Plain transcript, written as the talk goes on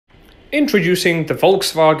Introducing the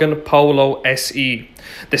Volkswagen Polo SE.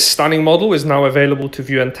 This stunning model is now available to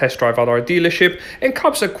view and test drive at our dealership and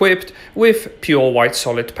comes equipped with pure white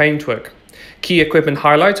solid paintwork. Key equipment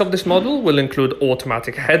highlights of this model will include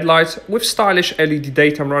automatic headlights with stylish LED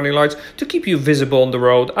daytime running lights to keep you visible on the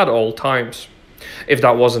road at all times. If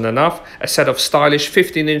that wasn't enough, a set of stylish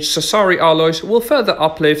 15-inch Sassari alloys will further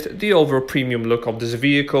uplift the overall premium look of this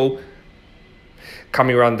vehicle.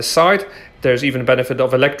 Coming around the side, there's even benefit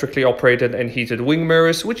of electrically operated and heated wing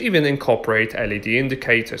mirrors, which even incorporate LED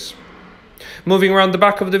indicators. Moving around the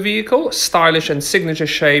back of the vehicle, stylish and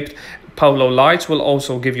signature-shaped Polo lights will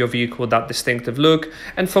also give your vehicle that distinctive look,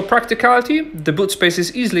 and for practicality, the boot space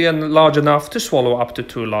is easily and large enough to swallow up to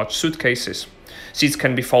 2 large suitcases. Seats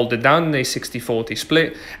can be folded down in a 60-40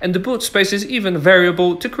 split, and the boot space is even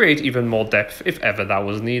variable to create even more depth if ever that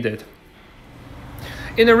was needed.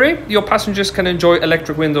 In the rear, your passengers can enjoy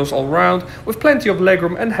electric windows all round, with plenty of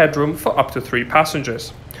legroom and headroom for up to 3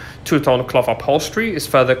 passengers. Two-tone cloth upholstery is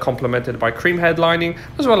further complemented by cream headlining,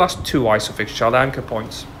 as well as 2 ISOFIX child anchor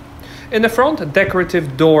points. In the front,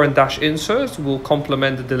 decorative door and dash inserts will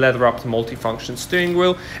complement the leather-wrapped multifunction steering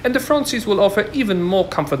wheel, and the front seats will offer even more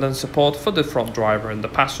comfort and support for the front driver and the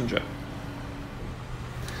passenger.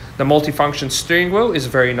 The multifunction steering wheel is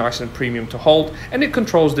very nice and premium to hold, and it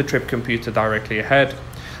controls the trip computer directly ahead.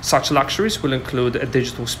 Such luxuries will include a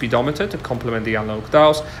digital speedometer to complement the analog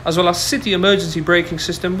dials, as well as city emergency braking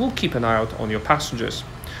system will keep an eye out on your passengers.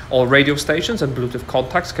 All radio stations and Bluetooth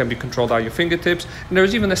contacts can be controlled at your fingertips, and there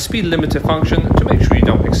is even a speed limiter function to make sure you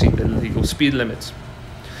don't exceed the legal speed limits.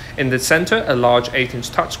 In the center, a large 8-inch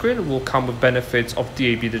touchscreen will come with benefits of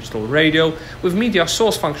DAB digital radio, with media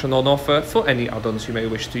source function on offer for any add-ons you may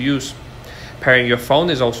wish to use. Pairing your phone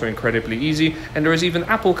is also incredibly easy, and there is even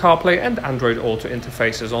AppleCarPlay and AndroidAuto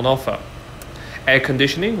interfaces on offer. Air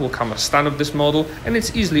conditioning will come as standard of this model, and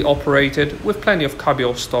it's easily operated with plenty of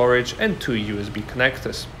cubby storage and 2 USB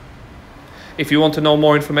connectors. If you want to know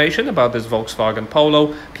more information about this Volkswagen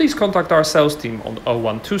Polo, please contact our sales team on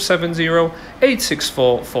 01270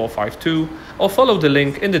 864 452 or follow the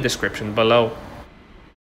link in the description below.